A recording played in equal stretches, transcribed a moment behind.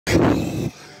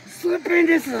Slip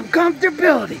into some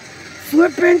comfortability.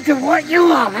 Slip into what you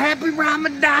love. Happy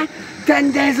Ramadan.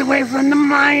 10 days away from the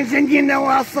Mayans, and you know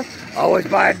also, always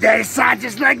by a daddy's side,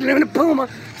 just like Luna Puma.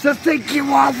 So thank you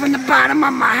all from the bottom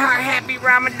of my heart. Happy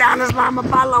Ramadan,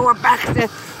 Islamabad, Pakistan.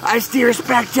 I still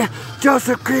respect you.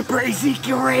 Joseph Creeper,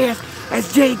 Ezekiel Reyes,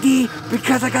 as JD,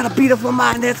 because I got a beautiful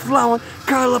mind that's flowing.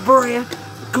 Carla Berea,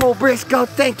 Cole Briscoe,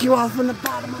 thank you all from the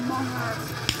bottom of my heart.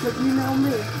 Because you know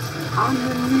me, I'm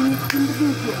the unique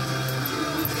individual.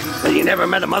 And you never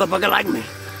met a motherfucker like me.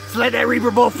 So let that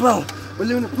Reaper Bull flow. With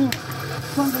Luna Puma,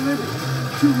 Sons of Liberty,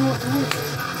 True North and West,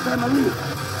 Family.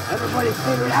 Everybody's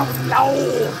favorite outlaw.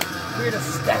 Here to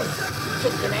stay.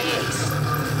 Kicking ass.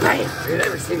 Bam. Here's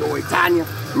every single way. Tanya,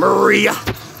 Maria,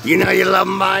 you know you love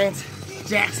Mayans.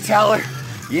 Jax Teller,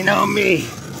 you know me.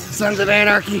 Sons of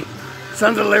Anarchy,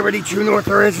 Sons of Liberty, True North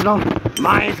Original.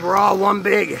 Mayans, we're all one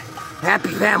big happy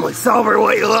family. Celebrate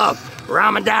what you love.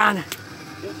 Ramadan.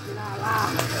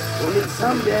 We'll meet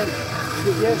someday.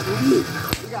 Yes, indeed.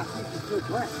 We got people still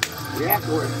press. We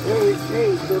afterwards.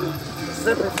 Hey, little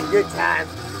slipping some good times.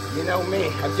 You know me.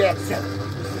 I'm Jax Teller.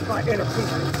 This is my inner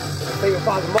peace. My favorite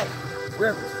father, mother,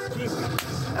 River,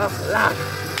 Jesus, Al-Salam.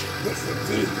 Yes,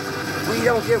 indeed. We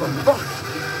don't give a fuck.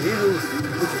 You lose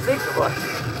what you think of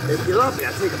us. If you love me,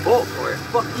 I'll take a bullet for it.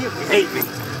 Fuck you if you hate me.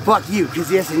 Fuck you,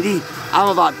 because yes, indeed, I'm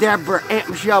about Deborah, Aunt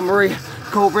Michelle, Maria,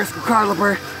 Cole Briscoe, Carla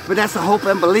Berea, Vanessa, Hope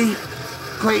and Believe,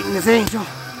 Clayton is Angel,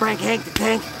 Frank, Hank the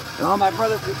Tank, and all my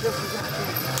brothers and sisters out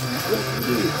there. Yes,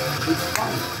 indeed, it's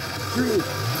fun, dream,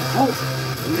 hope,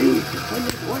 believe, when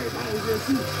you worry about it, you'll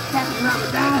see Happy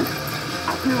Ramadan.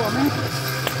 I feel romantic,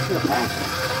 I feel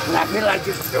passionate, and I feel like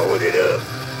just throwing it up.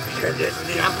 Because yes,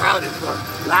 indeed, I'm proud as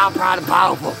fuck. Loud, proud, and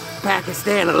powerful.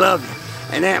 Pakistan, I love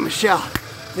you. And Aunt Michelle,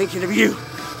 thinking of you.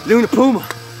 Luna Puma,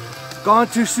 gone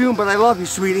too soon, but I love you,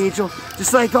 sweet angel.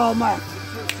 Just like all my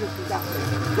sisters out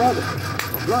there. Brother,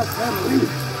 my blood family.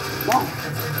 Wow.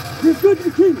 You're good to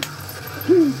the king.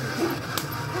 King.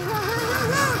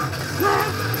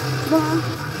 Mom,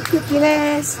 kick your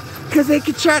ass. Because they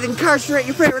could try to incarcerate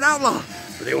your favorite outlaw.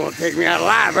 But they won't take me out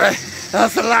alive, right?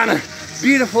 That's Alana.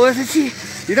 Beautiful, isn't she?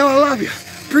 You know I love you.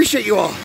 Appreciate you all.